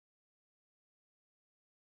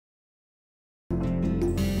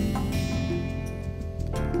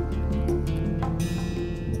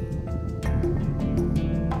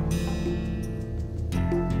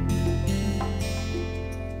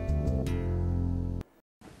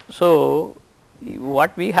So,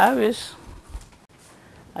 what we have is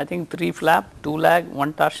I think 3 flap, 2 lag,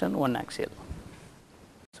 1 torsion, 1 axial.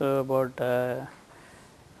 So, about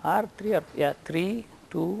R3 or yeah 3,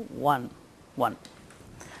 2, 1, 1,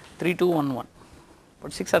 3, 2, 1, 1,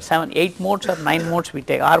 but 6 or 7, 8 modes or 9 modes we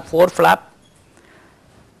take, or 4 flap,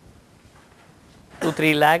 2,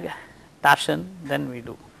 3 lag, torsion, then we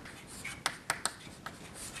do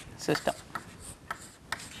system.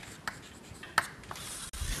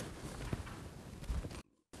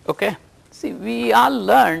 Okay. See, we all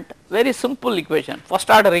learnt very simple equation, first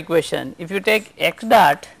order equation. If you take x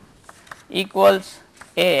dot equals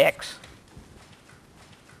Ax,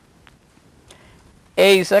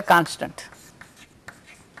 A is a constant.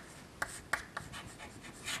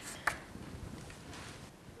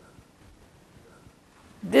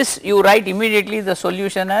 This you write immediately the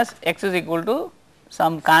solution as x is equal to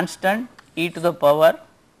some constant e to the power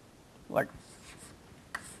what,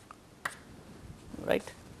 right,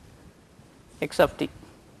 x of t.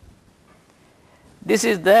 This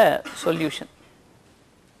is the solution.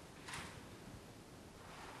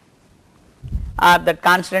 That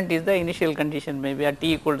constant is the initial condition, maybe at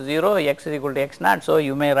t equal to 0, x is equal to x naught. So,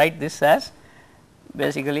 you may write this as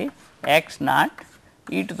basically x naught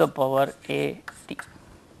e to the power a t.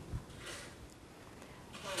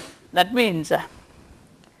 That means,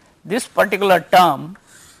 this particular term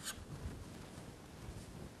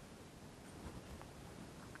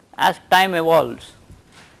as time evolves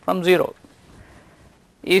from 0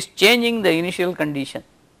 is changing the initial condition,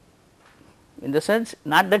 in the sense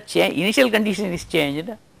not that initial condition is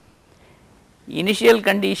changed, initial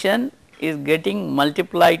condition is getting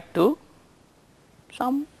multiplied to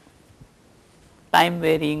some time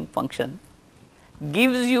varying function,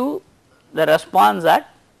 gives you the response at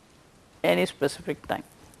any specific time.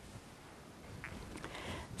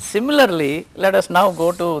 Similarly, let us now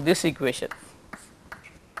go to this equation.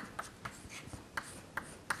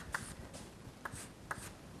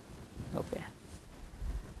 Okay.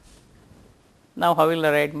 Now, how will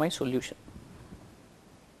I write my solution?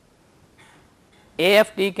 A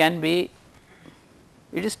of t can be,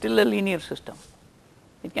 it is still a linear system,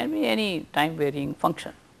 it can be any time varying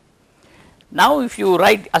function. Now, if you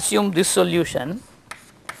assume this solution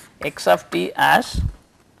x of t as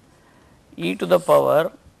e to the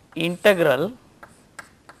power integral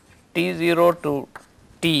t0 to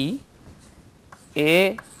t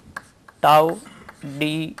a tau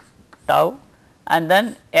d tau and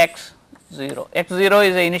then x 0, x 0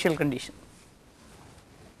 is the initial condition.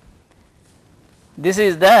 This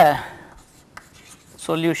is the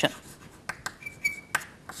solution.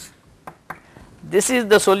 This is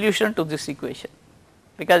the solution to this equation,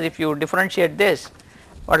 because if you differentiate this,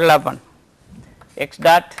 what will happen? X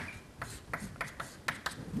dot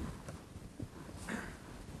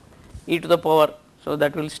e to the power, so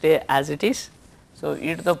that will stay as it is. So,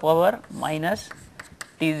 e to the power minus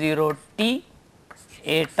t0 t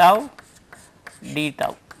a tau d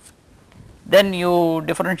tau. Then you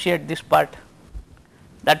differentiate this part,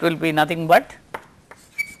 that will be nothing but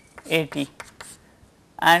a t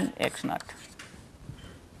and x naught.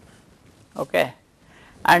 Okay.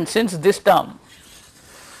 And since this term,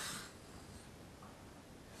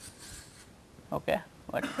 okay,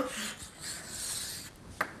 what?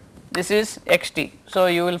 This is x t. So,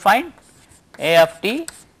 you will find a of t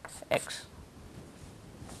x.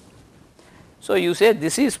 So, you say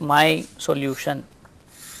this is my solution,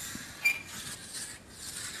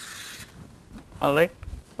 all right.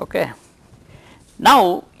 Okay.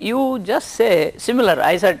 Now, you just say similar,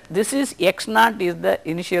 I said this is x naught is the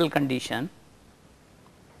initial condition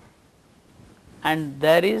and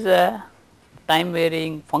there is a time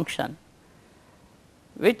varying function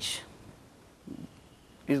which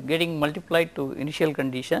is getting multiplied to initial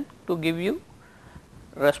condition to give you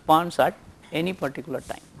response at any particular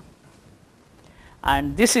time,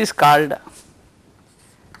 and this is called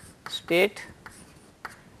state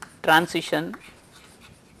transition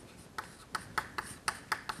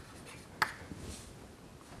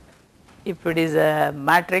if it is a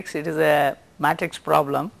matrix, it is a matrix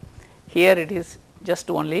problem. Here it is just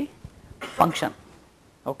only function,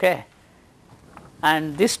 okay.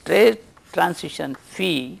 And this state transition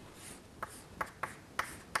phi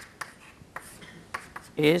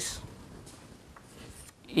is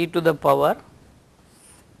e to the power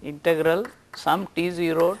integral sum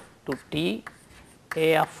t0 to t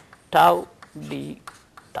a of tau d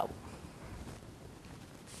tau.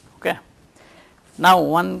 Okay. Now,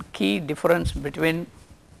 one key difference between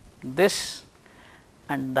this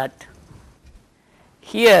and that,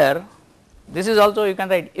 here this is also you can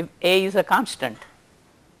write if a is a constant,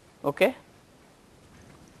 okay.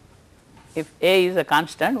 if A is a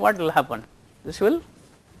constant, what will happen? This will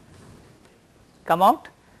come out,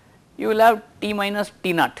 you will have T minus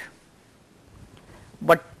T naught,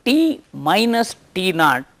 but T minus T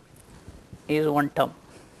naught is one term.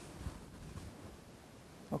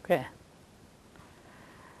 Okay.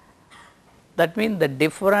 That means the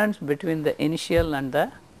difference between the initial and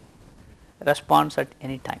the response at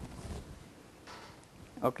any time.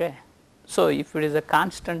 Okay. So, if it is a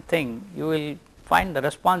constant thing, you will find the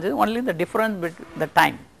response is only the difference between the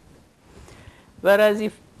time, whereas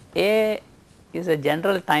if A is a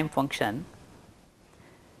general time function,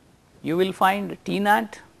 you will find T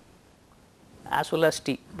naught as well as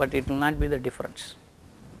T, but it will not be the difference.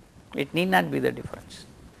 It need not be the difference.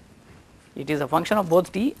 It is a function of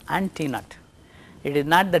both T and T naught. It is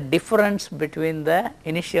not the difference between the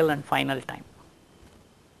initial and final time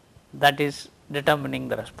that is determining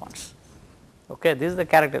the response. Okay, this is the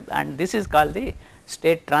character, and this is called the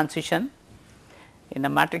state transition in a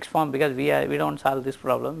matrix form, because we do not solve this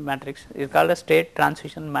problem. Matrix is called a state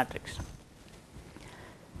transition matrix.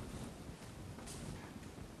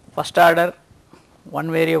 First order, one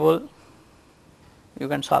variable you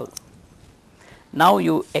can solve. Now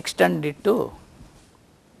you extend it to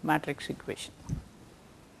matrix equation.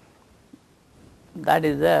 That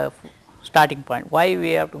is the starting point. Why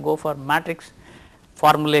we have to go for matrix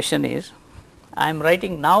formulation is, I am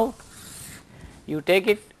writing now, you take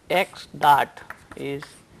it x dot is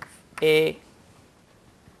A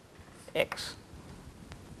x.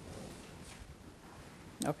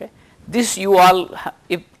 Okay. This you all,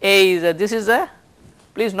 if A is a, this is a,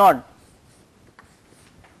 please note,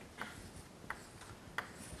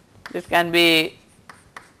 this can be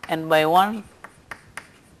n by 1.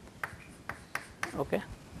 Okay.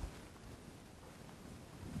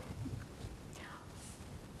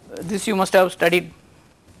 This you must have studied.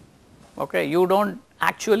 Okay. You do not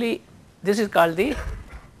actually, this is called the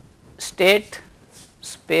state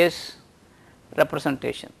space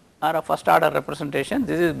representation or a first order representation.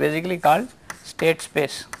 This is basically called state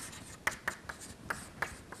space.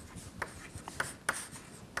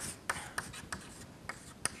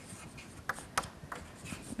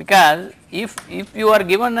 Because if you are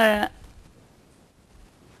given a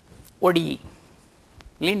ODE,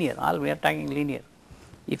 linear, all we are talking linear.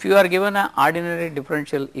 If you are given an ordinary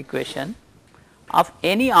differential equation of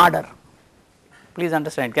any order, please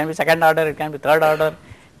understand, it can be second order, it can be third order,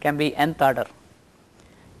 it can be nth order.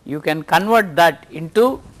 You can convert that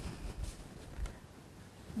into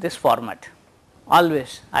this format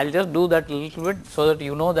always. I will just do that a little bit so that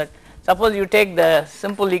you know that. Suppose you take the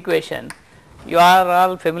simple equation, you are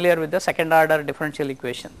all familiar with the second order differential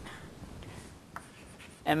equation.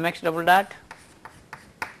 Mx double dot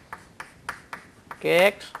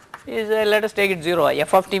kx is let us take it 0,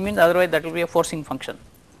 f of t means, otherwise that will be a forcing function.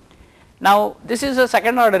 Now this is a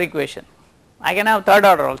second order equation, I can have third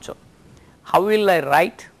order also. How will I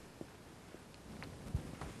write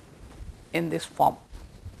in this form?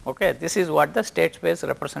 Okay, this is what the state space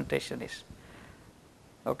representation is.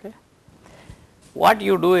 Okay. What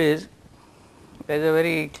you do is, there is a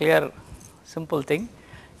very clear simple thing,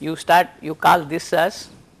 you call this as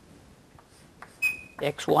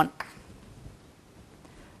x1,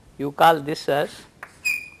 you call this as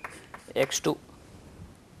x2.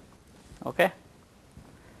 Okay.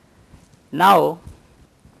 Now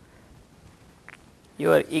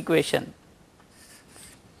your equation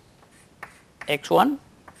x1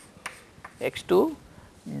 x2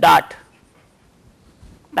 dot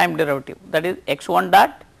time derivative, that is x1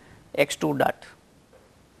 dot x2 dot.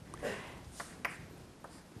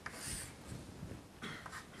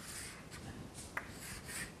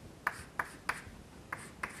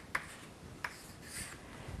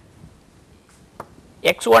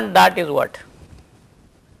 X1 dot is what?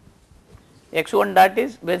 X1 dot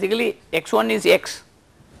is basically, x1 is x,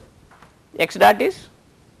 x dot is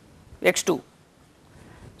x2.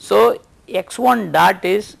 So x1 dot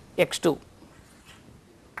is x2.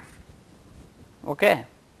 Okay.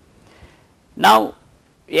 Now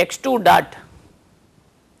x2 dot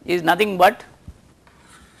is nothing but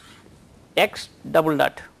x double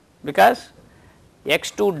dot, because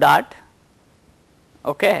x2 dot,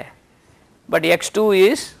 okay, but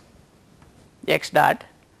x2 is x dot,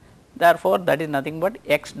 therefore that is nothing but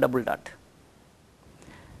x double dot.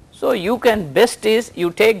 So you can best is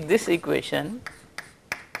you take this equation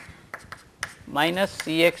minus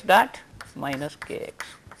Cx dot minus Kx,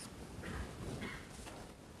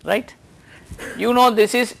 right. You know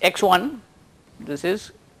this is x1, this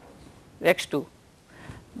is x2,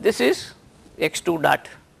 this is x2 dot.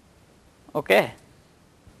 Okay.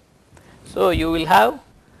 So you will have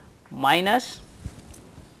minus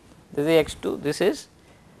this is x2, this is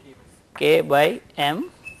k by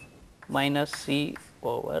m minus c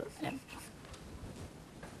over m,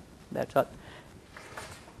 that is all.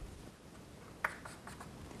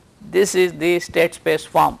 This is the state space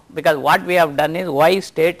form, because what we have done is y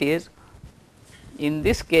state is, in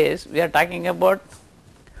this case we are talking about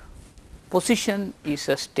position is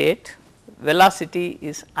a state, velocity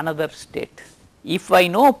is another state. If I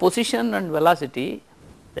know position and velocity,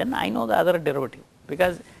 then I know the other derivative,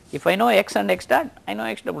 because if I know x and x dot, I know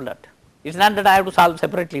x double dot. It is not that I have to solve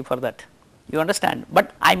separately for that, you understand,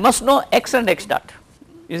 but I must know x and x dot.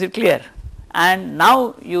 Is it clear? And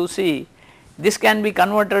now you see this can be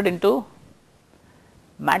converted into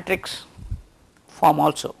matrix form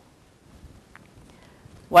also.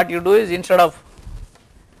 What you do is, instead of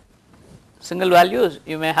single values,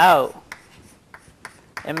 you may have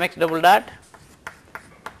mx double dot.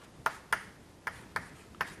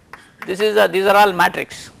 These are all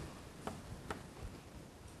matrix.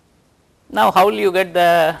 Now how will you get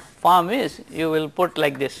the form is, you will put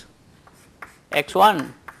like this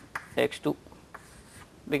x1 x2,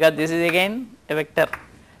 because this is again a vector.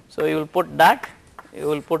 So you will put dot, you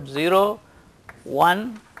will put 0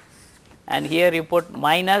 1, and here you put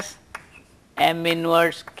minus m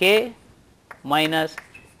inverse k minus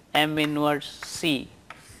m inverse c,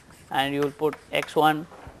 and you will put x1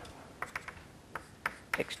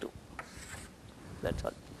 x2, that is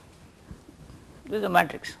all. This is a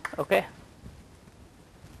matrix, okay.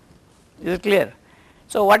 Is it clear?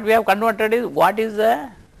 So what we have converted is, what is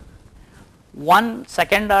the one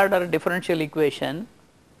second order differential equation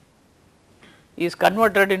is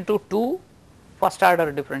converted into two first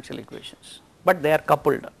order differential equations, but they are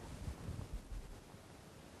coupled,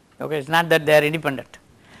 okay. It is not that they are independent,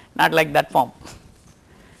 not like that form,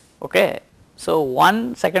 okay. So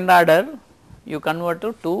one second order you convert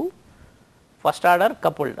to two first order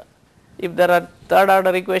coupled. If there are third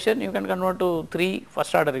order equation, you can convert to three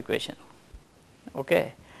first order equation,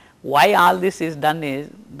 okay. Why all this is done is,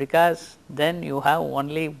 because then you have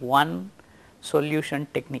only one solution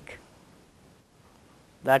technique,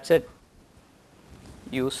 that is it.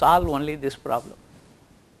 You solve only this problem.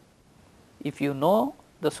 If you know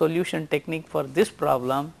the solution technique for this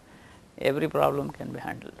problem, every problem can be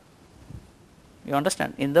handled, you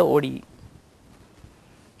understand, in the ODE.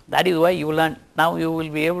 That is why you learn, now you will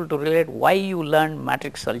be able to relate why you learn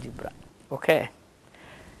matrix algebra, okay.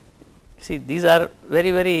 See, these are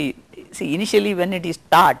very, see, initially when it is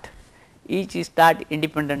taught, each is taught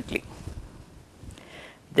independently.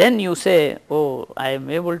 Then you say, oh, I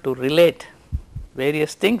am able to relate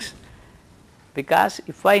various things, because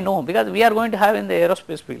if I know, because we are going to have in the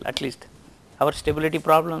aerospace field at least our stability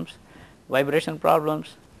problems, vibration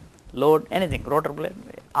problems, load, anything, rotor blade,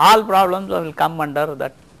 all problems will come under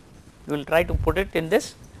that. You will try to put it in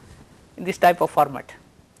this type of format,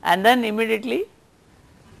 and then immediately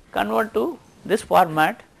convert to this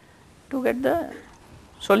format to get the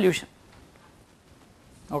solution,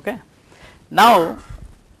 okay. Now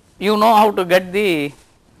you know how to get the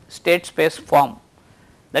state space form.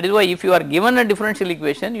 That is why if you are given a differential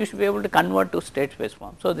equation, you should be able to convert to state space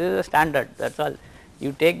form. So this is a standard, that is all.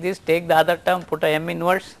 You take this, take the other term, put a m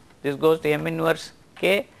inverse, this goes to m inverse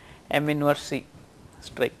k, m inverse c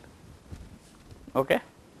straight, okay.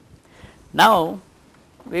 Now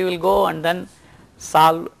we will go and then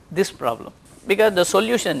solve this problem, because the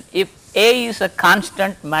solution, if A is a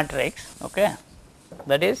constant matrix, okay,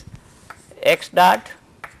 that is x dot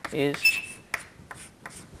is,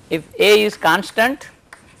 if A is constant,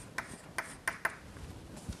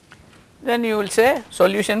 then you will say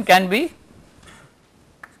solution can be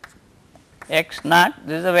x naught,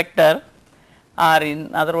 this is a vector, or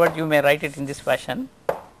in other words you may write it in this fashion,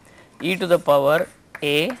 e to the power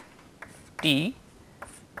a t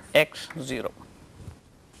x 0,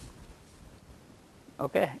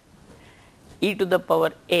 okay. E to the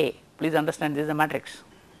power a, please understand, this is a matrix.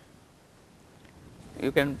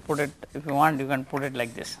 You can put it, if you want, you can put it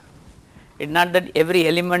like this. It is not that every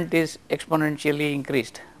element is exponentially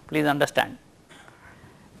increased, please understand.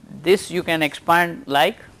 This you can expand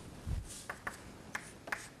like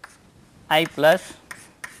I plus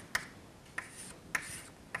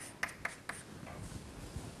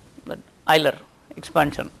but Euler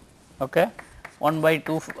expansion, okay, 1 by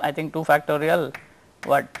 2, I think 2 factorial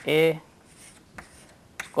what a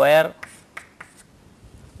square,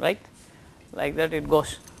 right, like that it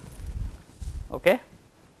goes, okay.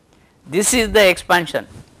 This is the expansion.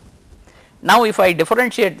 Now if I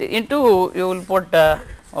differentiate into, you will put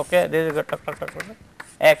okay, this is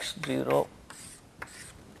x 0,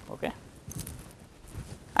 okay.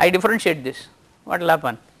 I differentiate this, what will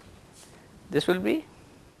happen? This will be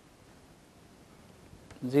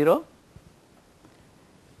 0,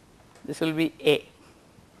 this will be A.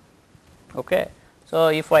 Okay. So,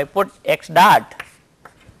 if I put x dot,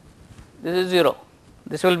 this is 0,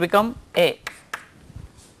 this will become A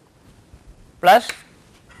plus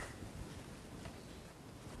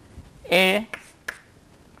A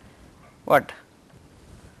what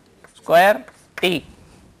square t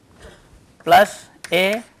plus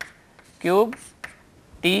A cube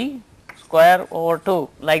t square over 2,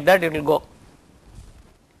 like that it will go,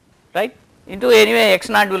 right, into anyway x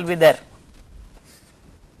naught will be there.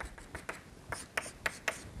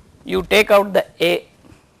 You take out the A,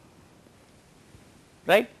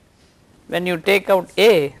 right. When you take out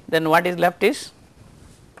A, then what is left is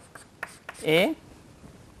A,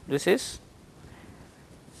 this is,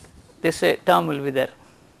 this term will be there,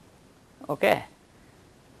 okay.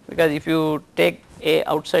 Because if you take A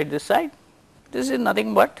outside this side, this is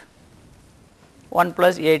nothing but 1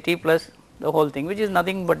 plus A t plus the whole thing, which is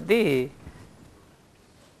nothing but the,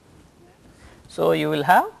 so you will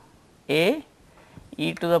have A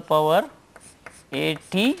e to the power A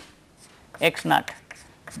t x naught.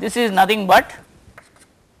 This is nothing but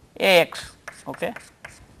A x, okay.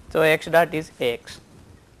 So, x dot is A x.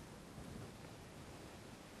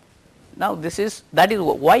 Now, this is, that is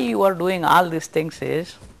why you are doing all these things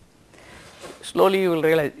is, slowly you will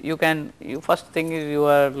realize, you can, you first thing is you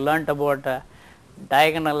are learnt about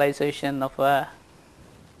diagonalization of a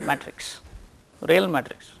matrix, real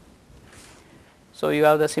matrix. So, you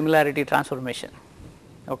have the similarity transformation,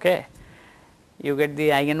 okay. You get the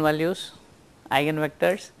eigenvalues,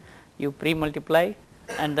 eigenvectors, you pre-multiply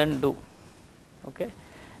and then do, okay.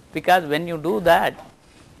 Because when you do that,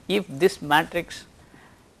 if this matrix,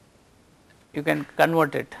 you can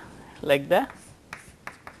convert it like that,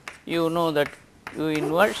 you know that U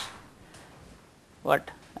inverse,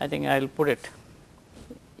 what I think I will put it,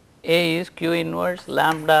 A is Q inverse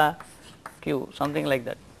lambda Q, something like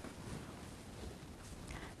that,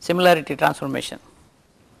 similarity transformation,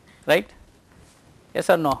 right, yes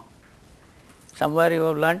or no, somewhere you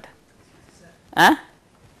have learnt, huh?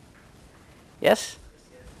 Yes,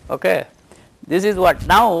 okay. This is what,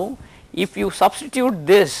 now if you substitute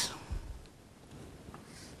this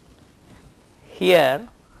here,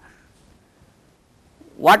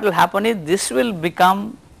 what will happen is this will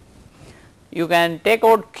become, you can take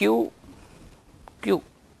out Q,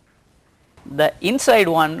 the inside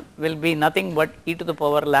one will be nothing but e to the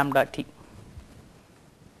power lambda t,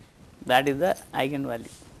 that is the eigenvalue.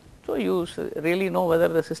 So, you really know whether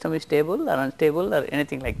the system is stable or unstable or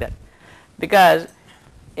anything like that, because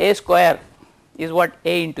A square is what,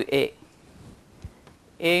 A into A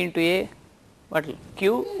into A, what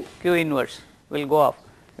Q inverse will go off,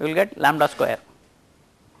 you will get lambda square,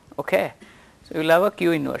 okay. So, you will have a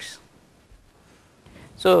Q inverse.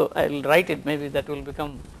 So, I will write it, maybe that will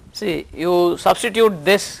become, see, you substitute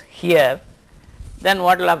this here, then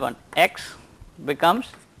what will happen, x becomes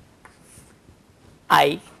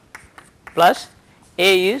I plus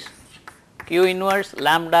A is Q inverse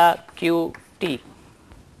lambda Q t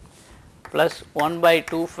plus 1 by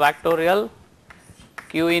 2 factorial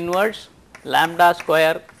Q inverse lambda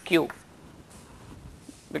square Q,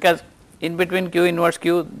 because in between Q inverse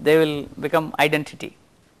Q they will become identity,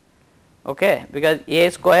 okay, because A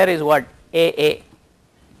square is what, A.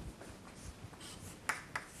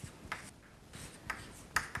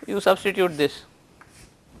 You substitute this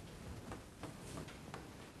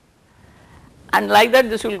and like that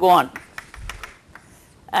this will go on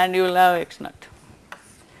and you will have x naught.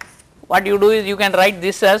 What you do is you can write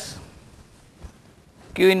this as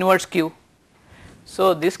Q inverse Q.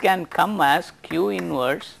 So, this can come as Q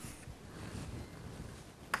inverse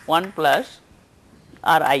 1 plus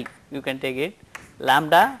or I, you can take it,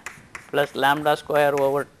 lambda plus lambda square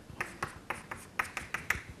over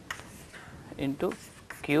into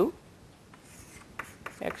Q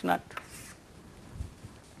x naught,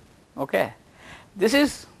 okay. This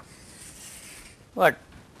is what?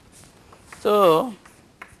 So,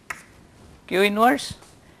 Q inverse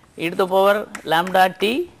e to the power lambda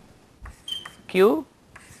t Q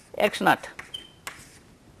x naught,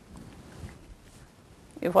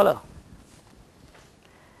 you follow.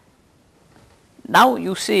 Now,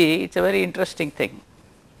 you see it is a very interesting thing.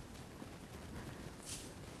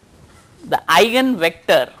 The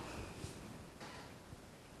eigenvector,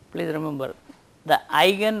 please remember, the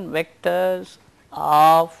eigenvectors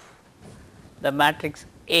of the matrix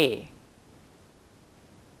A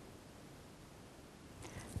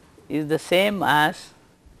is the same as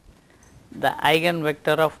the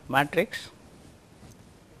eigenvector of matrix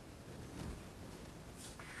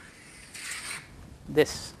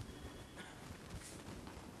this,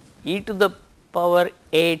 e to the power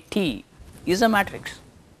a t is a matrix.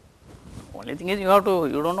 Only thing is you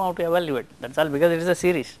don't know how to evaluate, that is all, because it is a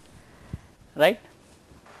series, right.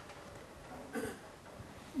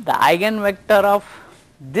 The eigenvector of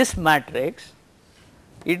this matrix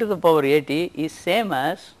e to the power a t is same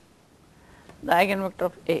as the eigenvector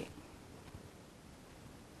of A,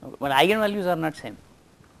 but eigenvalues are not same,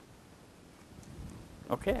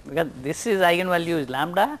 okay, because this is eigenvalue is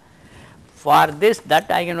lambda, for this that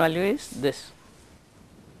eigenvalue is this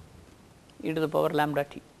e to the power lambda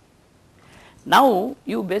t. Now,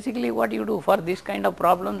 you basically what you do for this kind of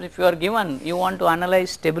problems, if you are given, you want to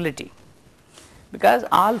analyze stability, because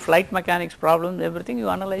all flight mechanics problems, everything you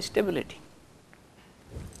analyze stability.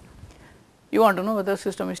 You want to know whether the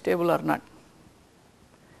system is stable or not.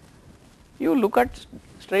 You look at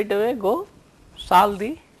straight away, go solve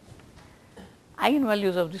the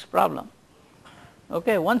eigenvalues of this problem.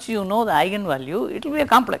 Okay. Once you know the eigenvalue, it will be a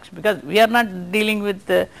complex, because we are not dealing with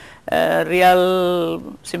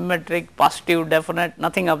real, symmetric, positive, definite,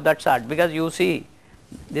 nothing of that sort, because you see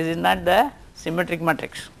this is not the symmetric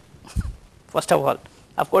matrix first of all.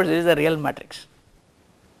 Of course, this is a real matrix,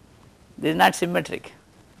 this is not symmetric.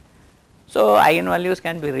 So, eigenvalues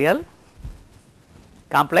can be real,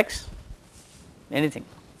 complex, anything.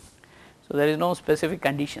 So, there is no specific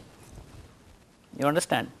condition, you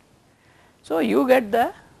understand. So, you get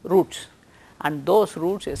the roots, and those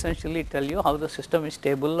roots essentially tell you how the system is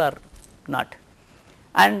stable or not,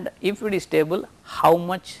 and if it is stable, how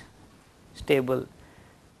much stable,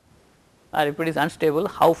 or if it is unstable,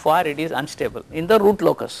 how far it is unstable in the root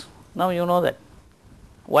locus. Now, you know that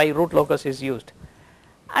why root locus is used,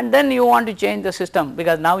 and then you want to change the system,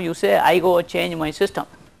 because now you say I go change my system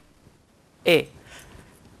A,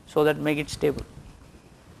 so that make it stable.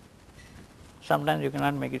 Sometimes you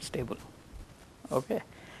cannot make it stable, okay.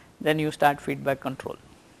 Then you start feedback control.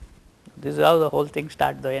 This is how the whole thing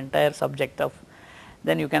starts, the entire subject of,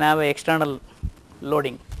 then you can have a external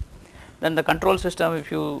loading. Then the control system,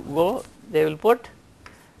 if you go, they will put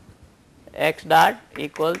x dot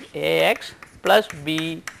equals ax plus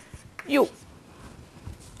b u.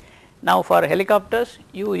 Now, for helicopters,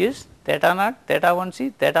 u is theta naught, theta 1 c,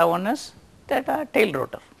 theta 1 s, theta tail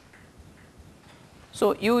rotor.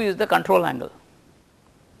 So, u is the control angle,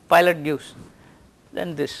 pilot gives,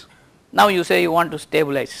 then this. Now, you say you want to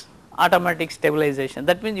stabilize, automatic stabilization,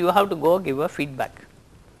 that means you have to go give a feedback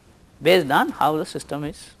based on how the system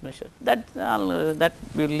is measured. That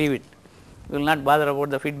we will leave it, we will not bother about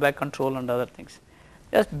the feedback control and other things.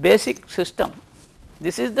 Just basic system,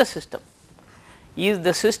 this is the system. Is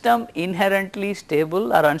the system inherently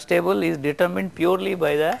stable or unstable is determined purely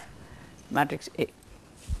by the matrix A.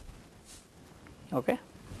 Okay.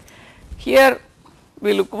 Here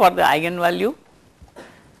we look for the eigenvalue.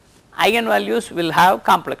 Eigenvalues will have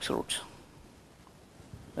complex roots,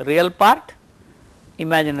 real part,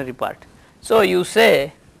 imaginary part. So, you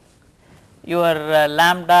say your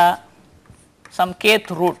lambda some kth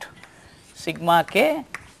root sigma k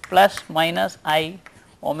plus minus I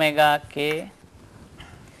omega k.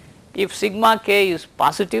 If sigma k is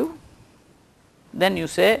positive, then you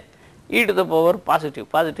say e to the power positive,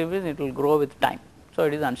 positive is it will grow with time. So,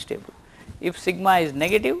 it is unstable. If sigma is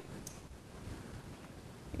negative,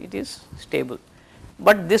 it is stable,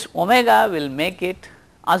 but this omega will make it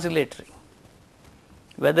oscillatory,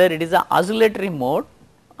 whether it is a oscillatory mode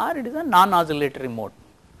or it is a non-oscillatory mode.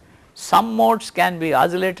 Some modes can be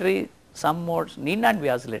oscillatory, some modes need not be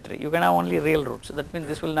oscillatory, you can have only real roots, so that means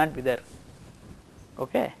this will not be there.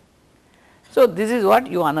 Okay. So, this is what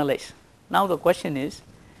you analyze. Now, the question is,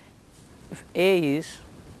 if A is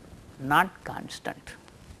not constant,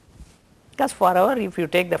 because for our, if you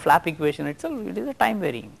take the flap equation itself, it is a time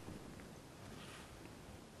varying,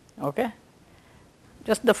 okay.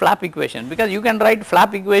 Just the flap equation, because you can write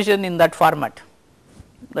flap equation in that format,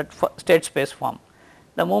 that state space form.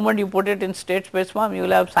 The moment you put it in state space form, you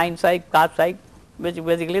will have sin psi, cos psi, which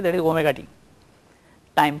basically that is omega t,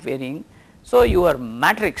 time varying. So, your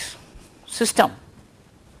matrix system,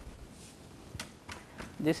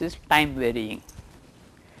 this is time varying.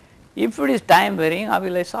 If it is time varying, how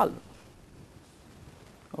will I solve?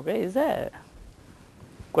 Okay, is the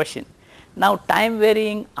question. Now, time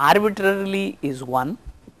varying arbitrarily is one,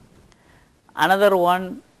 another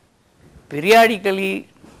one periodically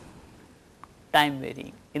time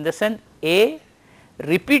varying, in the sense A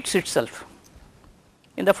repeats itself,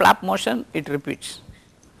 in the flap motion it repeats.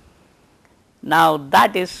 Now,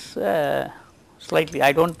 that is slightly,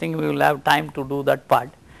 I do not think we will have time to do that part,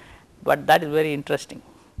 but that is very interesting.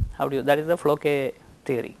 How do you, that is the Floquet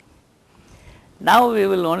theory. Now, we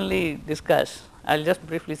will only discuss, I will just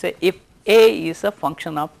briefly say, if A is a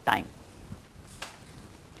function of time,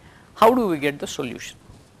 how do we get the solution?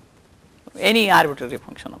 Any arbitrary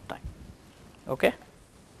function of time. Okay.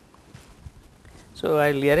 So,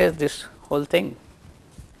 I will erase this whole thing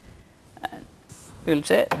and we will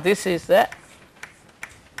say this is the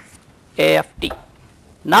A of t.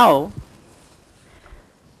 Now,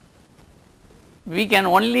 we can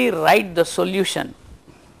only write the solution.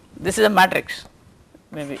 This is a matrix,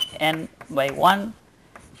 maybe n by 1,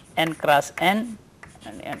 n cross n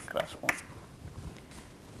and n cross 1.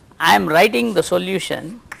 I am writing the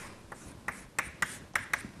solution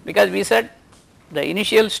because we said the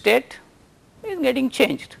initial state is getting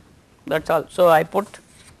changed, that is all. So, I put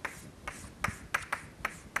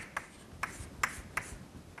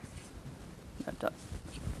that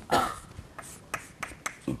all.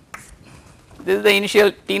 This is the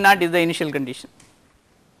initial, T naught is the initial condition,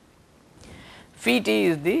 phi t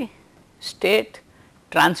is the state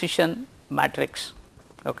transition matrix.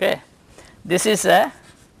 Okay. This is a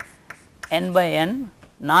n by n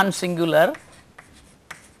non singular,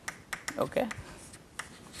 okay,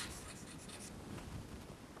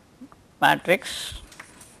 matrix,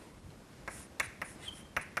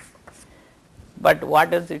 but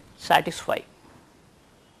what does it satisfy?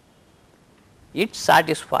 It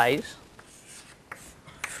satisfies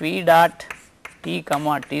phi dot t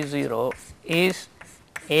comma t 0 is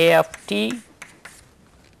A of t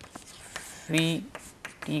phi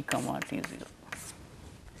t comma t 0.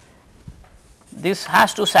 This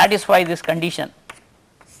has to satisfy this condition,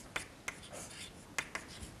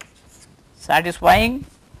 satisfying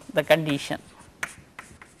the condition.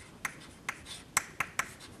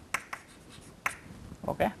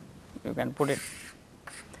 Okay, you can put it.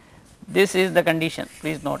 This is the condition,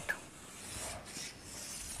 please note.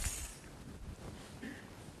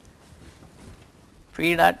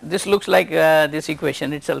 Phi dot, this looks like this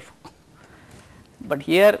equation itself, but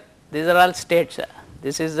here these are all states.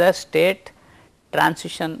 This is the state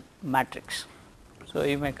transition matrix. So,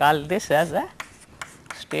 you may call this as a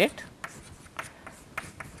state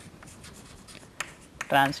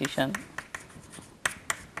transition.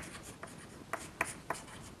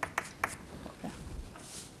 Okay.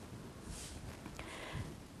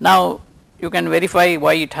 Now, you can verify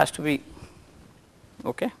why it has to be.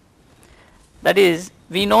 Okay. That is,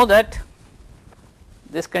 we know that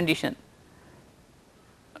this condition,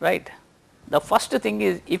 right. The first thing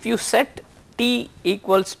is, if you set t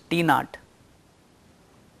equals t naught,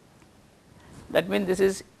 that means this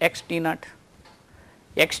is x t naught,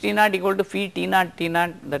 x t naught equal to phi t naught t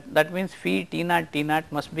naught, that means phi t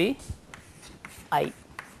naught must be I,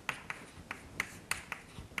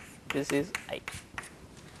 this is I,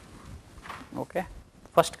 okay,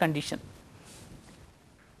 first condition.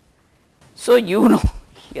 So, you know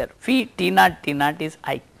here phi t naught is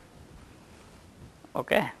I,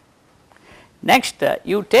 okay. Next,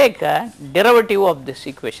 you take a derivative of this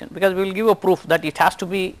equation, because we will give a proof that it has to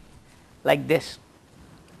be like this.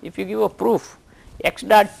 If you give a proof, x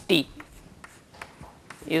dot t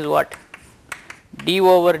is what? D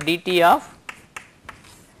over dt of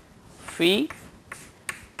phi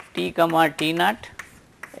t comma t naught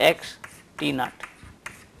x t naught,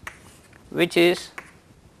 which is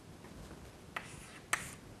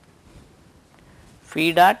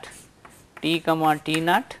phi dot t comma t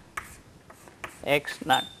naught x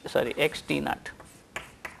naught, sorry, x t naught,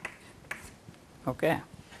 okay,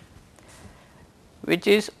 which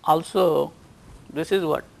is also, this is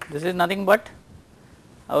what? This is nothing but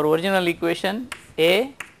our original equation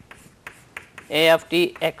A of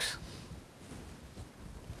t x.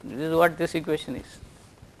 This is what this equation is.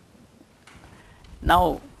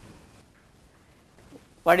 Now,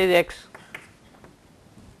 what is x?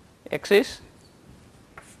 X is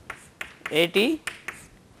A t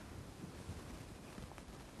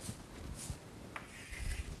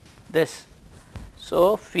this.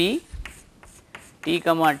 So, phi t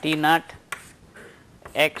comma t naught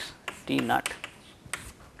x t naught.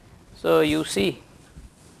 So, you see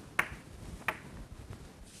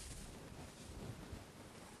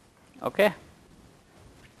okay.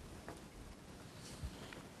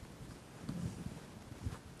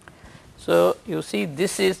 So, you see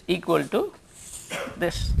this is equal to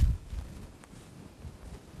this,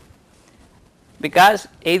 because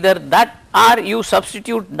either that or you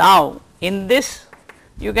substitute now in this,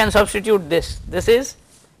 you can substitute this. This is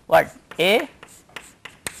what? A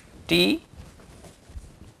t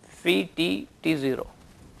phi t t 0.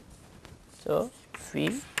 So,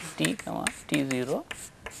 phi t comma t 0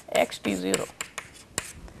 x t 0.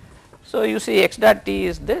 So, you see x dot t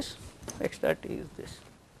is this, x dot t is this,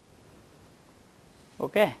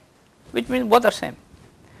 okay, which means both are same.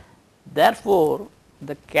 Therefore,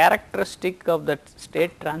 the characteristic of that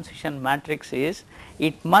state transition matrix is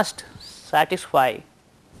it must satisfy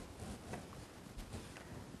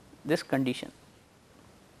this condition,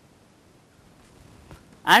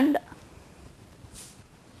 and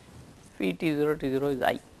phi t0 is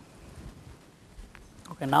I.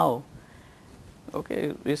 Okay, now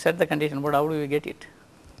okay, we set the condition, but how do we get it?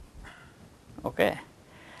 Okay,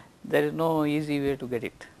 there is no easy way to get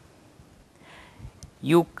it.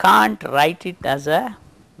 You can't write it as a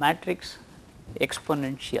matrix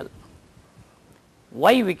exponential.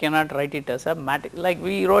 Why we cannot write it as a matrix? Like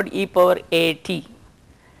we wrote e power a t.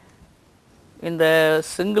 In the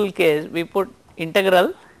single case, we put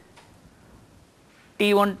integral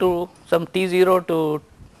t1 to some t0 to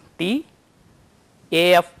t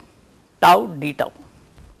a of tau d tau.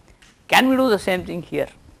 Can we do the same thing here?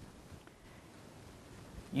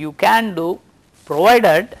 You can do,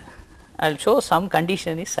 provided I will show some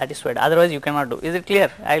condition is satisfied, otherwise you cannot do. Is it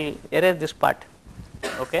clear? I will erase this part.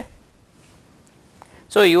 Okay.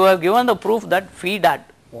 So, you have given the proof that phi dot,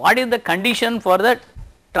 what is the condition for the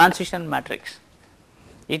transition matrix?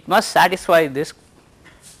 It must satisfy this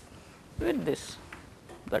with this,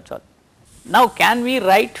 that is all. Now, can we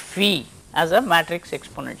write phi as a matrix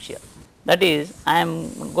exponential? That is, I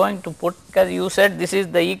am going to put, because you said this is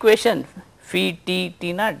the equation phi t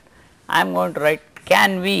t naught, I am going to write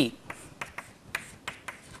can we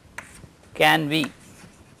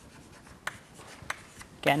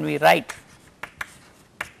write,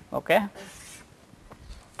 okay,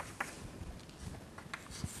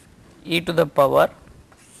 e to the power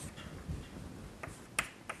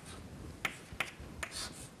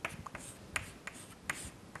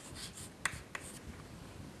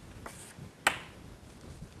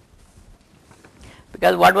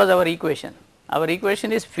because what was our equation? Our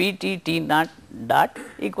equation is phi t t naught dot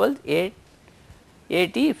equals a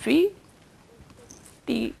t phi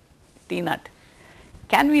t t naught.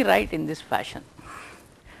 Can we write in this fashion?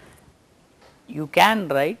 You can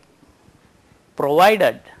write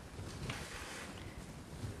provided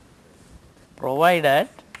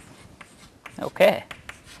okay,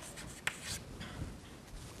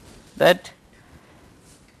 that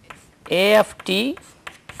a of t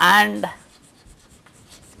and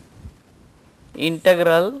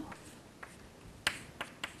integral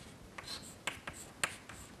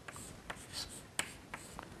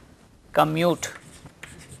commute,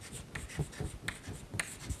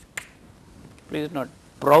 please note,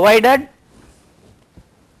 provided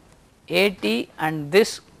a t and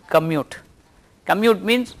this commute. Commute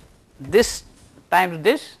means this times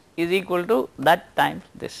this is equal to that times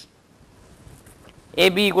this, a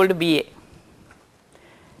b equal to b a.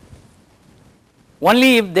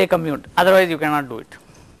 Only if they commute, otherwise you cannot do it,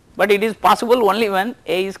 but it is possible only when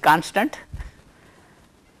a is constant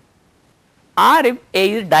or if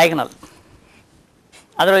a is diagonal,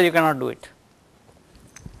 otherwise you cannot do it.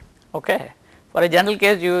 Okay. For a general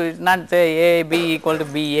case, you will not say a b equal to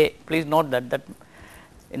b a. Please note that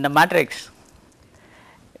in the matrix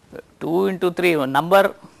 2 into 3 one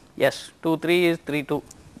number, yes, 2 3 is 3 2,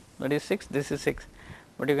 that is 6, this is 6,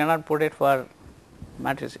 but you cannot put it for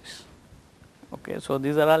matrices. Okay. So,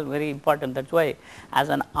 these are all very important, that is why as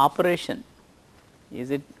an operation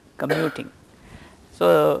is it commuting.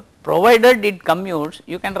 So, provided it commutes,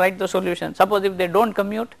 you can write the solution. Suppose if they do not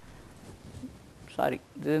commute, sorry,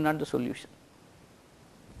 this is not the solution.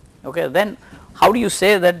 Okay. Then how do you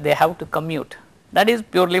say that they have to commute? That is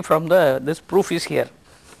purely from this proof is here.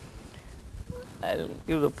 I will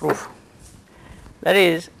give the proof. That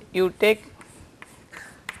is, you do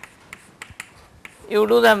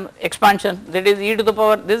the expansion, that is e to the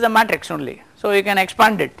power, this is a matrix only. So, you can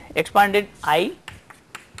expand it I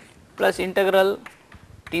plus integral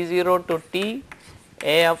t0 to t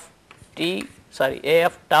a of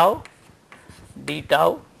tau d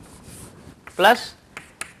tau plus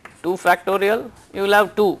 2 factorial, you will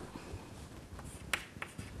have 2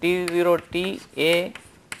 t0 t a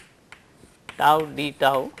tau d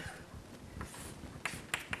tau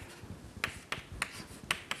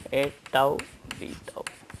a tau d tau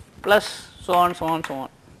plus so on.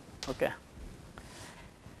 Okay.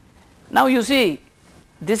 Now, you see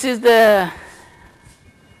this is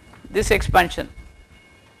this expansion.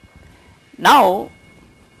 Now,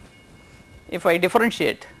 if I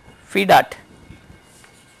differentiate phi dot,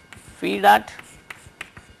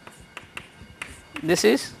 this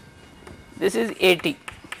is a t,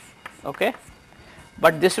 okay,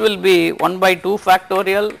 but this will be 1 by 2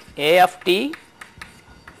 factorial a of t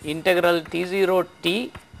integral t0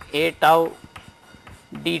 t a tau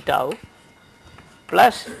d tau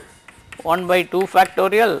plus 1 by 2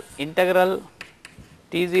 factorial integral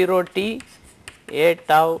t0 t a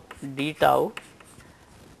tau d tau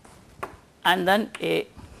and then a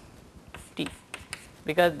t,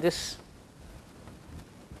 because this,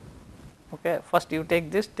 okay, first you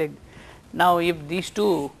take this, take. Now, if these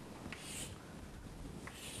two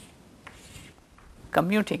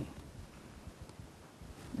commuting,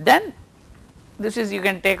 then this is, you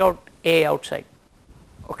can take out a outside.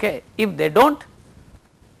 Okay. If they do not,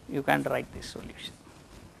 you can write this solution.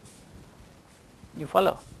 You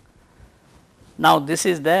follow? Now, this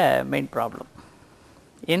is the main problem.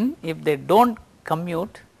 In if they do not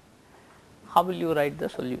commute, how will you write the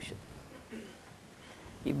solution?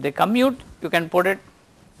 If they commute, you can put it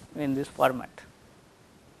in this format.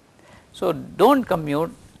 So, do not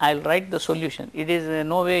commute, I will write the solution. It is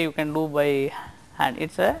no way you can do by hand,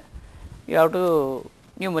 it is a, you have to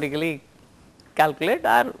numerically calculate,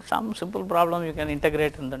 or some simple problem you can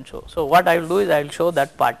integrate and then show. So, what I will do is I will show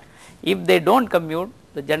that part. If they do not commute,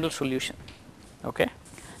 the general solution. Okay.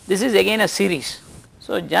 This is again a series.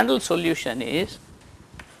 So, general solution is,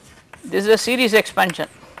 this is a series expansion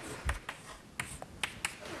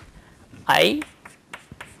I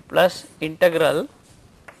plus integral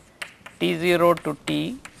T0 to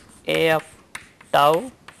T A of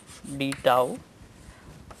tau d tau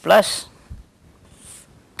plus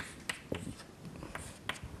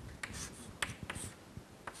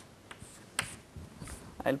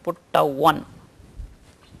I will put tau 1,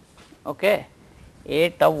 okay. A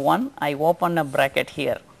tau 1, I open a bracket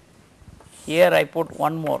here, here I put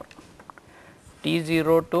one more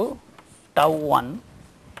T0 to tau 1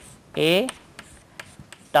 A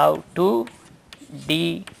tau 2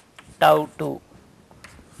 d tau 2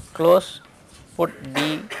 close, put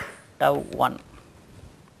d tau 1.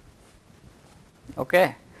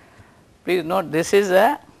 Okay. Please note, this is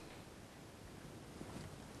a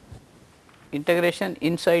integration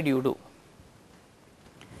inside you do,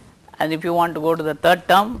 and if you want to go to the third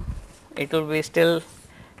term, it will be still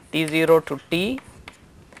T0 to T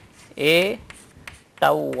A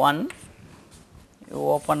tau 1, you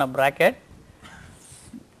open a bracket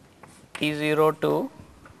T0 to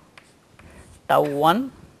tau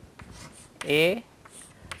 1 A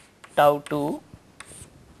tau 2,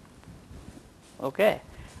 okay.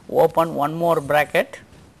 Open one more bracket,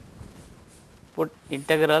 put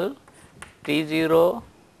integral T0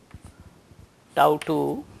 tau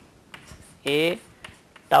 2 A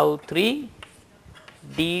tau 3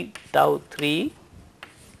 d tau 3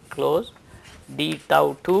 close, d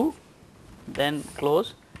tau 2, then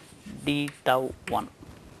close d tau 1,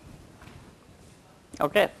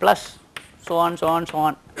 okay, plus so on, so on, so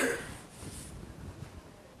on.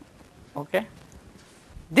 Okay.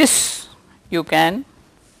 This you can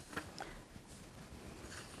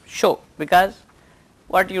show, because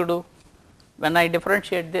what you do when I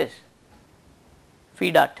differentiate this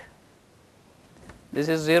phi dot, this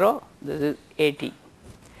is 0, this is AT.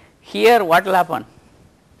 Here what will happen,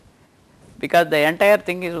 because the entire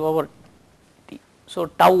thing is over T. So,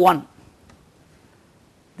 tau 1,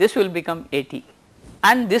 this will become AT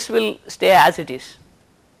and this will stay as it is,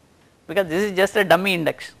 because this is just a dummy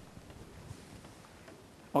index.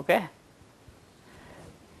 Okay.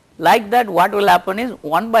 Like that, what will happen is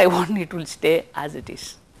one by one it will stay as it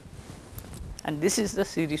is, and this is the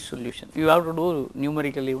series solution. You have to do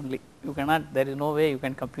numerically only, you cannot, there is no way you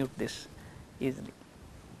can compute this easily.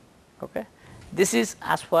 Okay. This is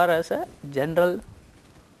as far as a general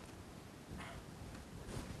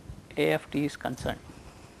AFT is concerned.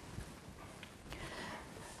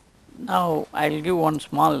 Now, I will give one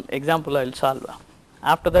small example I will solve.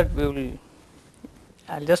 After that we will,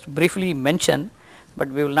 I will just briefly mention, but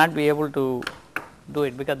we will not be able to do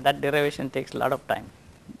it because that derivation takes a lot of time,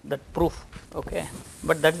 that proof, okay.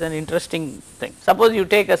 But that is an interesting thing. Suppose you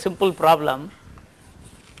take a simple problem,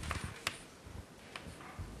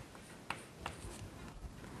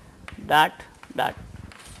 dot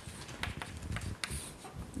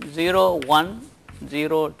 0 1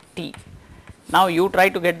 0 t. Now, you try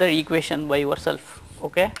to get the equation by yourself,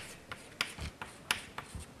 okay.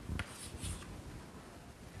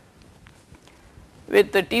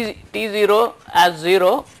 With the T0 as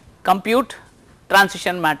 0, compute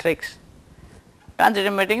transition matrix.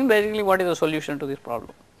 Transition matrix, basically what is the solution to this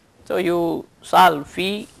problem. So, you solve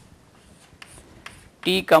phi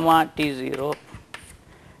t comma T0.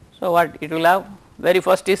 So, what it will have, very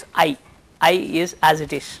first is I is as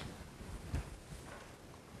it is,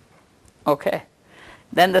 okay.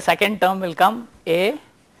 Then the second term will come A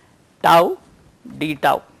tau d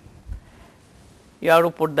tau, you have to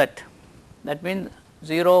put that, that means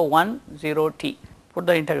 0 1 0 t, put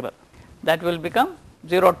the integral, that will become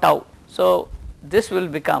 0 tau. So, this will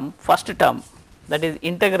become first term, that is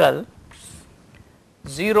integral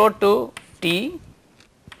 0 to t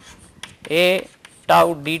a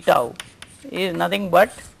tau d tau is nothing but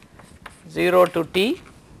 0 to t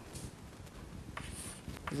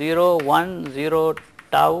 0 1 0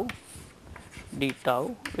 tau d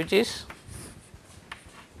tau, which is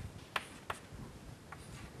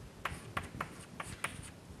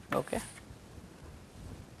okay.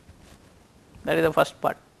 That is the first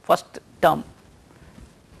part, first term.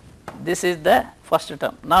 This is the first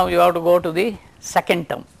term. Now you have to go to the second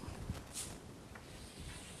term.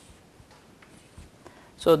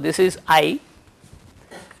 So this is I,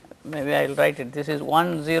 maybe I will write it, this is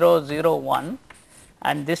 1 0 0 1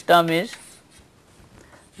 and this term is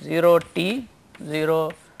 0 t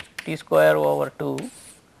 0 t square over 2,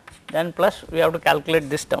 then plus we have to calculate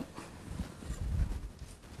this term.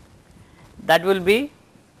 That will be,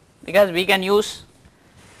 because we can use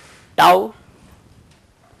tau,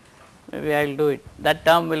 maybe I will do it, that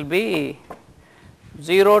term will be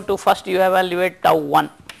 0 to first you evaluate tau 1.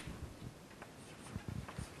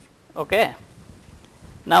 Okay.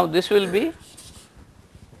 Now this will be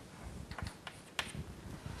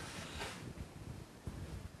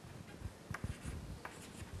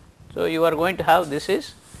so you are going to have, this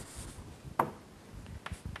is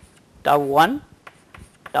tau 1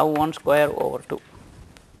 square over 2.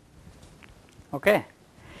 Okay.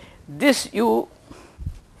 This you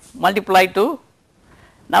multiply to,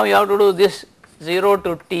 now you have to do this 0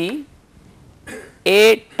 to t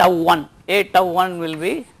a tau 1, a tau 1 will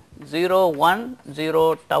be 0 1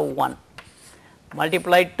 0 tau 1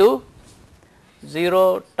 multiplied to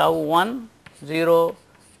 0 tau 1 0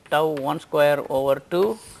 tau 1 square over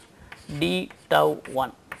 2 d tau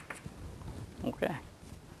 1. Okay.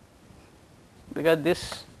 Because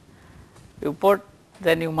this you put,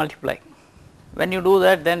 then you multiply. When you do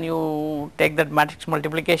that, then you take that matrix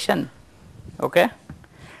multiplication. Okay.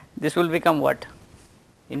 This will become what?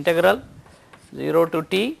 Integral 0 to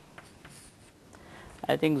t,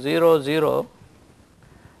 I think 0 0,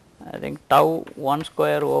 I think tau 1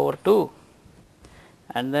 square over 2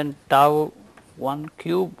 and then tau 1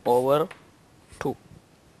 cube over 2.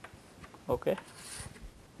 Okay.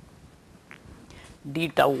 D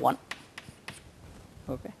tau 1.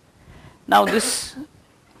 Okay. Now this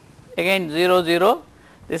again 0 0,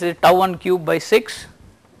 this is tau 1 cube by 6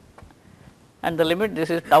 and the limit, this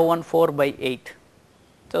is tau 1 4 by 8.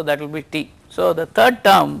 So that will be t. So the third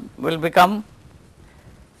term will become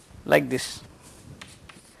like this,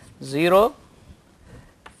 0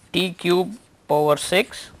 t cube over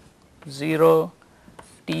 6 0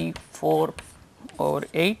 t 4 over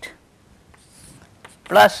 8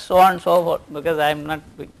 plus so on and so forth, because I am not,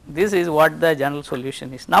 this is what the general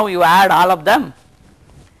solution is. Now you add all of them,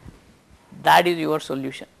 that is your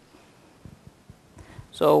solution.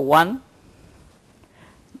 So 1,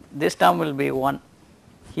 this term will be 1,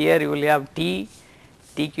 here you will have t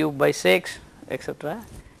cube by 6 etc.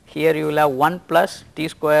 Here you will have 1 plus t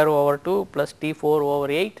square over 2 plus t 4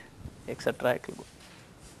 over 8 etc. it will go.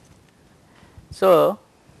 So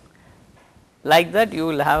like that you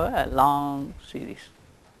will have a long series.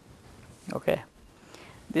 Okay.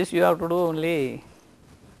 This you have to do only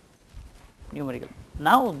numerical.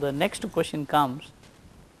 Now the next question comes,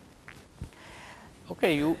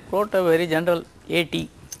 okay, you wrote a very general AT.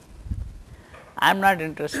 I am not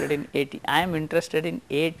interested in AT, I am interested in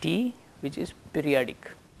AT which is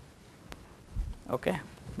periodic. Okay.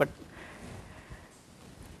 But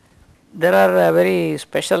there are a very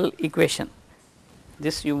special equation,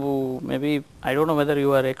 this you maybe, I do not know whether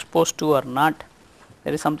you are exposed to or not.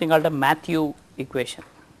 There is something called a Matthew equation.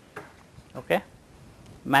 Okay.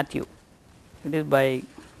 Matthew, it is by,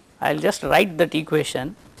 I will just write that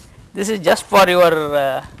equation, this is just for your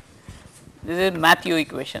this is Matthew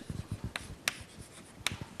equation.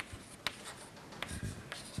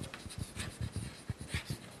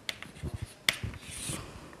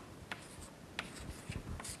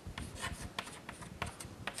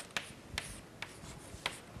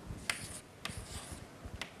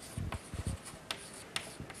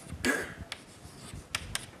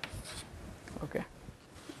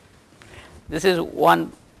 This is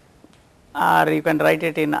one, or you can write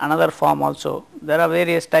it in another form also. There are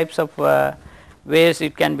various types of ways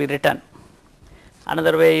it can be written.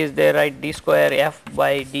 Another way is they write d square f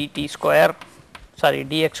by dt square, sorry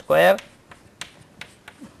dx square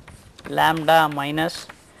lambda minus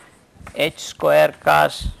h square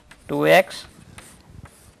cos 2x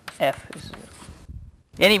f is 0.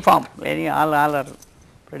 Any form, any all are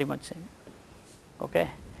pretty much same. Okay.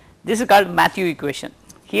 This is called Matthew equation.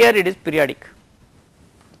 Here it is periodic.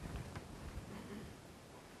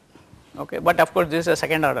 Okay, but of course this is a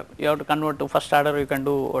second order. You have to convert to first order. You can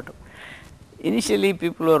do what initially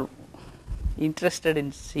people were interested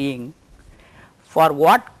in seeing for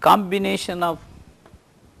what combination of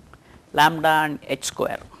lambda and h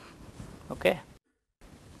square, okay,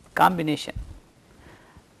 combination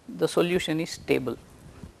the solution is stable.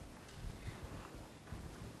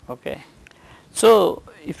 Okay. So,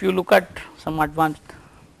 if you look at some advanced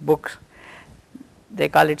books, they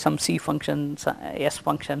call it some C function, S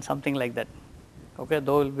function, something like that. Okay.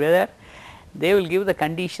 Though whether they will give the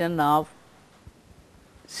condition of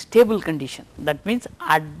stable condition, that means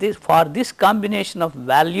at this, for this combination of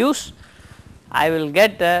values I will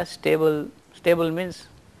get a stable means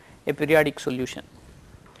a periodic solution,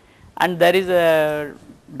 and there is a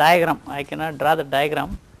diagram, I cannot draw the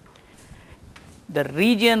diagram, the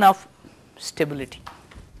region of stability,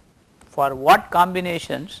 for what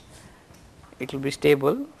combinations it will be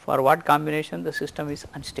stable, for what combination the system is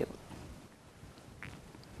unstable.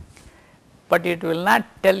 But it will not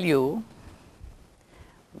tell you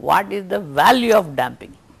what is the value of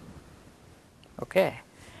damping. Okay.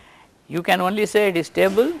 You can only say it is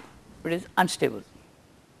stable, it is unstable.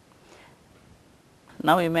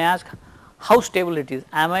 Now you may ask how stable it is,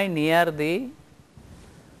 am I near the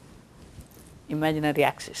imaginary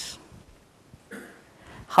axis,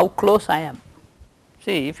 how close I am.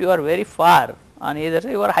 See, if you are very far on either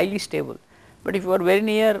side you are highly stable, but if you are very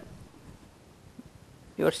near,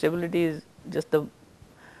 your stability is just the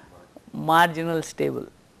marginal stable,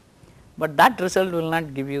 but that result will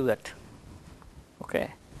not give you that.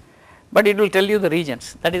 Okay. But it will tell you the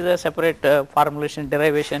regions, that is a separate formulation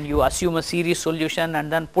derivation. You assume a series solution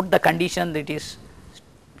and then put the condition that it is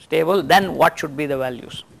stable, then what should be the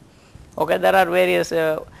values. Okay. There are various,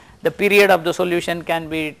 the period of the solution can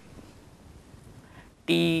be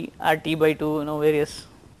t or t by 2, various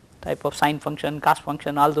type of sine function, cos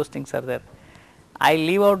function, all those things are there. I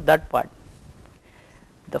leave out that part.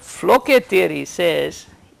 The Floquet theory says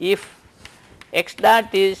if x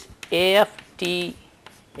dot is a of t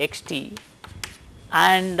xt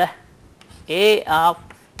and a of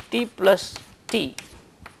t plus t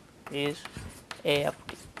is a of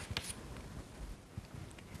t,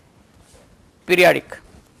 periodic,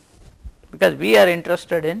 because we are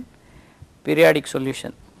interested in periodic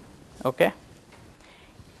solution. Okay.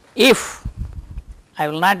 If I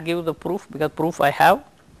will not give the proof, because proof I have,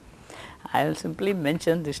 I will simply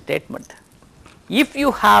mention this statement. If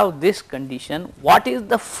you have this condition, what is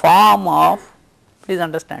the form of, please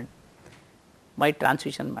understand, my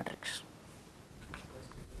transition matrix?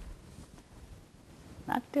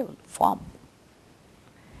 Not table, form.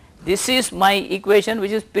 This is my equation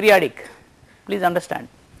which is periodic, please understand.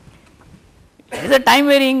 It is a time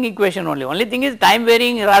varying equation only. Only thing is time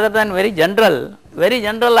varying rather than very general. Very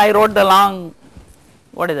general I wrote the long,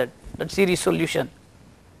 what is that series solution.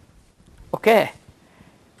 Okay.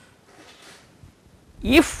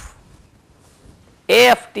 If a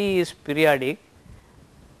of t is periodic,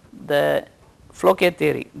 the Floquet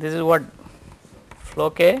theory, this is what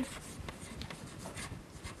Floquet,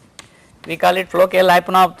 we call it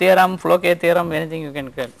Floquet-Lyapunov theorem, Floquet theorem, anything you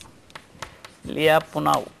can call,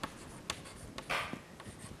 Lyapunov.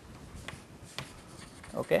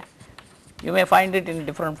 Okay. You may find it in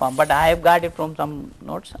different form, but I have got it from some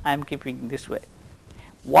notes, I am keeping this way.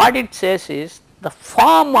 What it says is the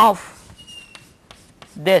form of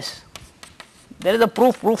this, there is a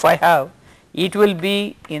proof I have, it will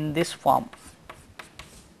be in this form.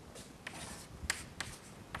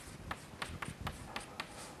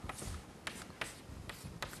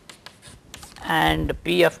 And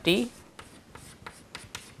P of t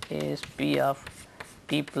is P of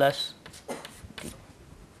t plus t.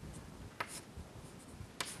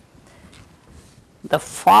 The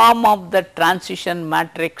form of the transition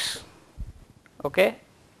matrix, okay,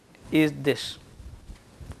 is this.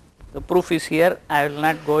 The proof is here, I will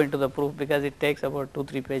not go into the proof because it takes about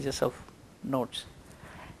 2-3 pages of notes,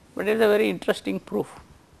 but it is a very interesting proof.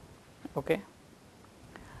 Okay.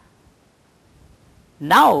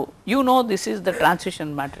 Now, you know this is the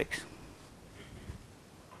transition matrix.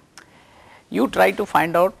 You try to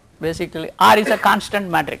find out, basically R is a constant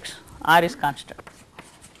matrix, R is constant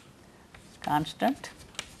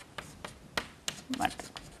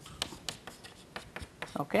matrix.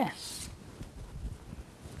 Okay.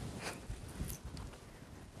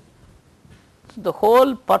 The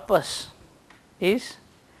whole purpose is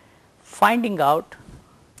finding out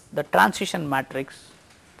the transition matrix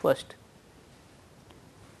first.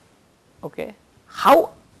 Okay.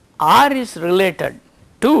 How R is related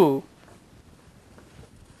to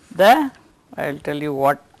the, I will tell you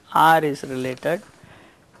what R is related,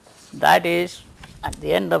 that is at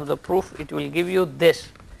the end of the proof it will give you this.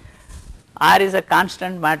 R is a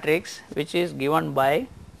constant matrix which is given by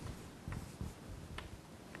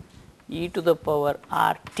e to the power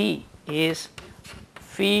R t is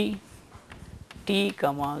phi t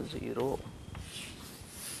comma 0.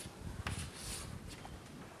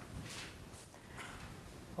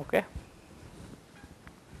 Okay.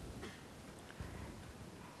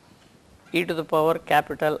 E to the power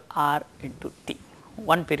capital R into t,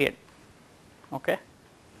 one period. Okay.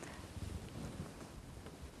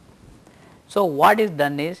 So, what is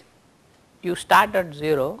done is you start at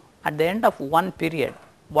 0, at the end of one period,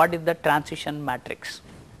 what is the transition matrix?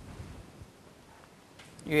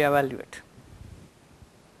 You evaluate,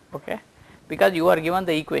 okay, because you are given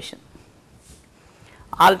the equation.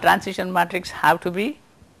 All transition matrix have to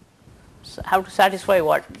satisfy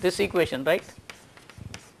what? This equation, right?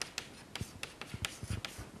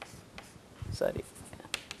 Sorry,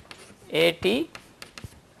 A t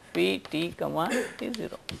phi t comma is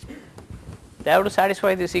 0. They have to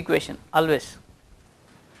satisfy this equation always.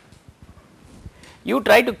 You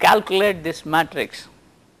try to calculate this matrix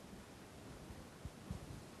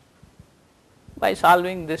by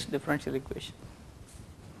solving this differential equation.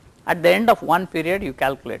 At the end of one period you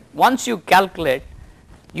calculate. Once you calculate,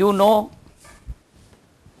 you know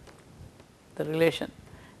the relation.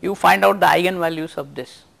 You find out the eigenvalues of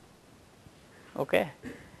this. Okay.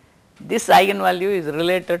 This eigenvalue is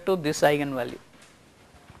related to this eigenvalue.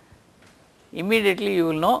 Immediately you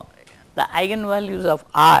will know the eigenvalues of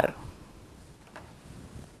R,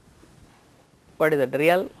 what is that,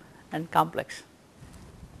 real and complex.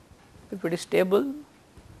 If it is stable,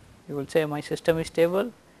 you will say my system is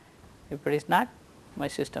stable. If it is not, my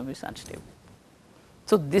system is unstable.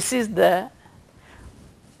 So, this is the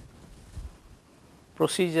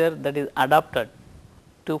procedure that is adopted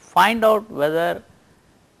to find out whether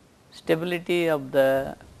stability of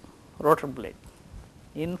the rotor blade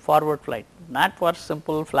in forward flight, not for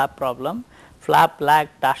simple flap problem, flap lag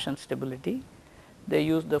torsion stability. They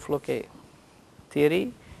use the Floquet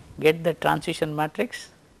theory, get the transition matrix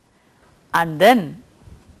and then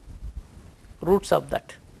roots of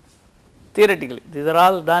that theoretically. These are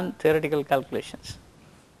all done theoretical calculations.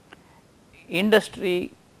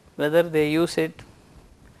 Industry, whether they use it,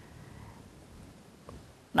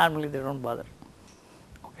 normally they do not bother.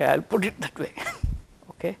 Okay, I will put it that way.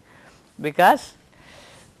 Okay, because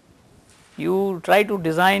you try to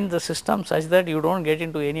design the system such that you do not get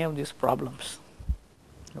into any of these problems.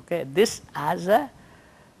 Okay, this as a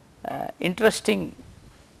interesting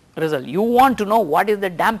result. You want to know what is the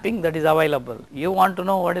damping that is available, you want to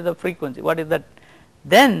know what is the frequency, what is that.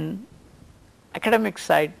 Then academic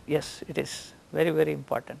side, yes, it is very, very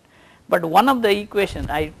important. But one of the equation,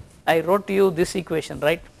 I wrote to you this equation,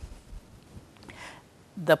 right.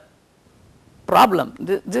 The problem,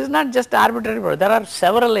 this is not just arbitrary problem, there are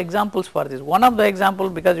several examples for this. One of the example,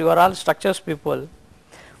 because you are all structures people,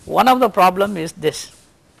 one of the problem is this.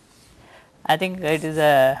 I think it is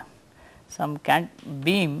a some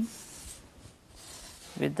beam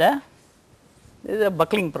with the, this is a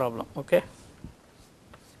buckling problem. Okay.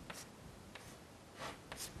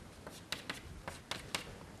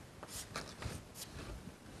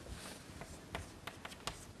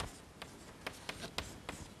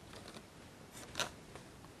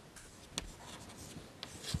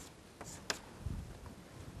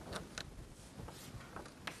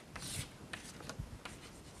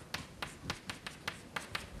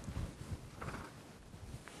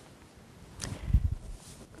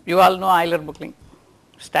 You all know Euler buckling,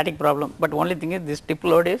 static problem, but only thing is this tip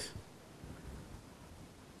load is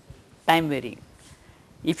time varying.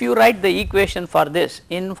 If you write the equation for this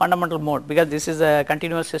in fundamental mode, because this is a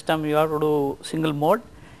continuous system, you have to do single mode.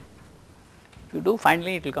 If you do,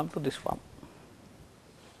 finally it will come to this form.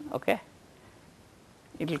 Okay,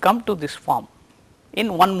 it will come to this form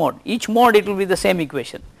in one mode. Each mode it will be the same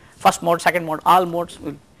equation. First mode, second mode, all modes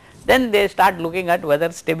will. Then they start looking at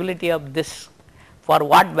whether stability of this, for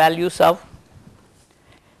what values of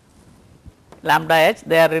lambda h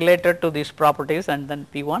they are related to these properties, and then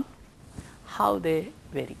P1 how they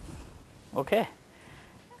vary. Okay.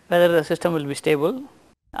 Whether the system will be stable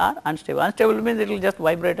or unstable. Unstable means it will just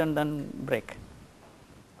vibrate and then break.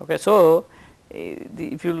 Okay. So,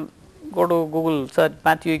 if you go to Google search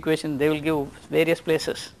Matthew equation, they will give various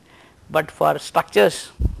places, but for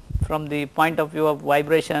structures from the point of view of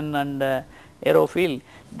vibration and aero field,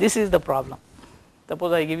 this is the problem.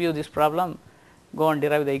 Suppose I give you this problem, go and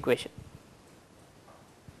derive the equation.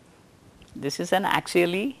 This is an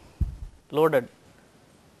axially loaded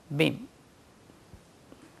beam.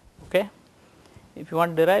 Okay. If you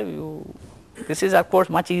want to derive, this is of course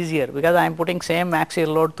much easier, because I am putting same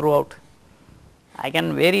axial load throughout. I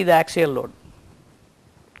can vary the axial load.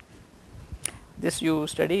 This you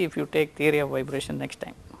study if you take theory of vibration next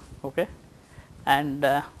time, okay. And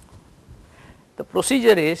the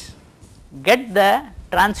procedure is get the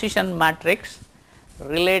transition matrix,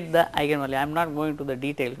 relate the eigenvalue. I am not going to the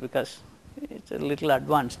details because it is a little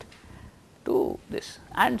advanced to this,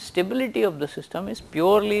 and stability of the system is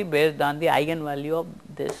purely based on the eigenvalue of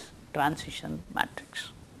this transition matrix,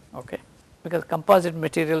 okay. Because composite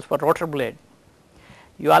materials for rotor blade,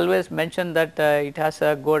 you always mention that it has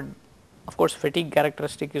a good, of course fatigue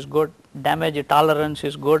characteristic is good, damage tolerance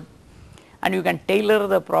is good, and you can tailor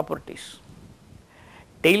the properties.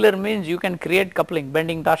 Tailor means you can create coupling,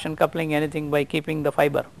 bending, torsion, coupling, anything by keeping the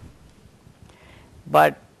fiber,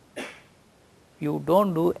 but you do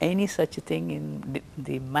not do any such thing in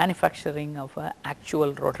the manufacturing of an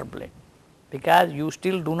actual rotor blade, because you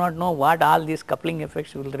still do not know what all these coupling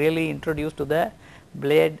effects will really introduce to the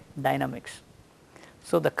blade dynamics.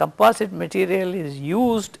 So, the composite material is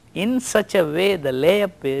used in such a way, the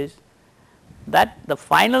layup is that the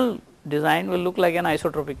final design will look like an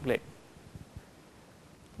isotropic blade,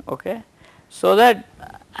 okay. So that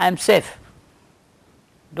I am safe,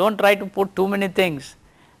 do not try to put too many things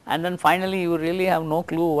and then finally you really have no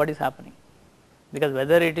clue what is happening, because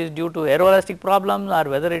whether it is due to aeroelastic problems or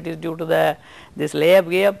whether it is due to this layup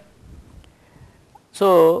gayup.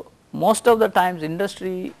 So, most of the times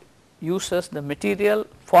industry uses the material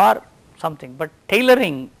for something, but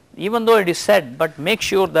tailoring, even though it is said, but make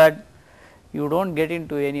sure that you do not get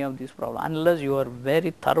into any of these problems unless you are very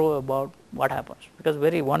thorough about what happens. Because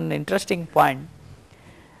very one interesting point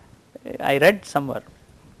I read somewhere,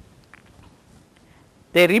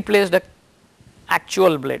 they replaced the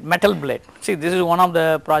actual blade, metal blade. See, this is one of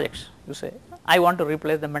the projects. You say, I want to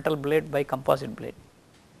replace the metal blade by composite blade.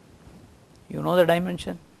 You know the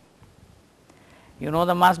dimension, you know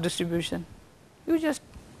the mass distribution, you just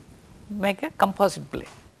make a composite blade.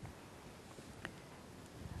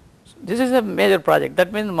 So, this is a major project.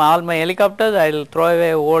 That means all my helicopters I will throw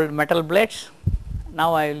away old metal blades,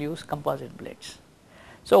 now I will use composite blades.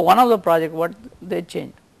 So, one of the project what they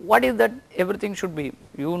changed, what is that everything should be,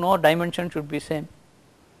 you know dimension should be same,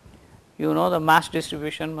 you know the mass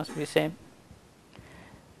distribution must be same,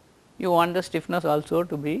 you want the stiffness also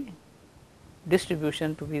to be,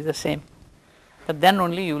 distribution to be the same, but then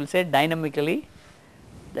only you will say dynamically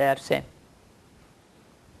they are same.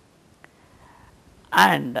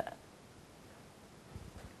 And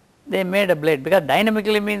they made a blade, because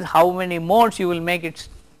dynamically means how many modes you will make its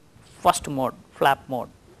first mode, flap mode,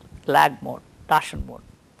 lag mode, torsion mode.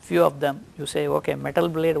 Few of them you say okay, metal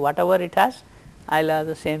blade whatever it has, I will have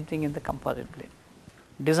the same thing in the composite blade.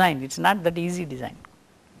 Design, it is not that easy design.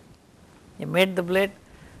 You made the blade,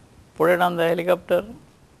 put it on the helicopter,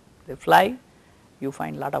 they fly, you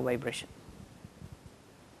find lot of vibration,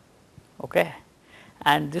 okay.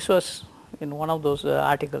 And this was in one of those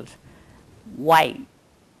articles, why,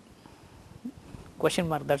 question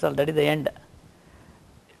mark, that is all, that is the end,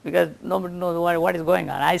 because nobody knows what is going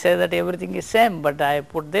on. I say that everything is same, but I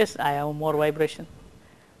put this, I have more vibration.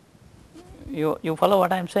 You follow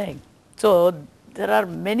what I am saying. So, there are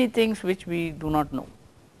many things which we do not know,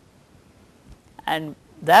 and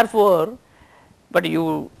therefore, but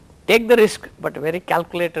you take the risk, but very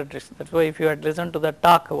calculated risk. That is why if you had listened to the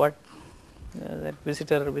talk what that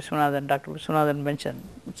visitor Viswanathan, Dr. Viswanathan mentioned,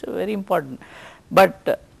 it is very important,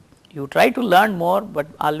 but you try to learn more, but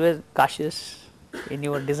always cautious in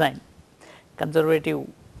your design, conservative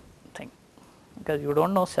thing, because you do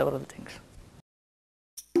not know several things.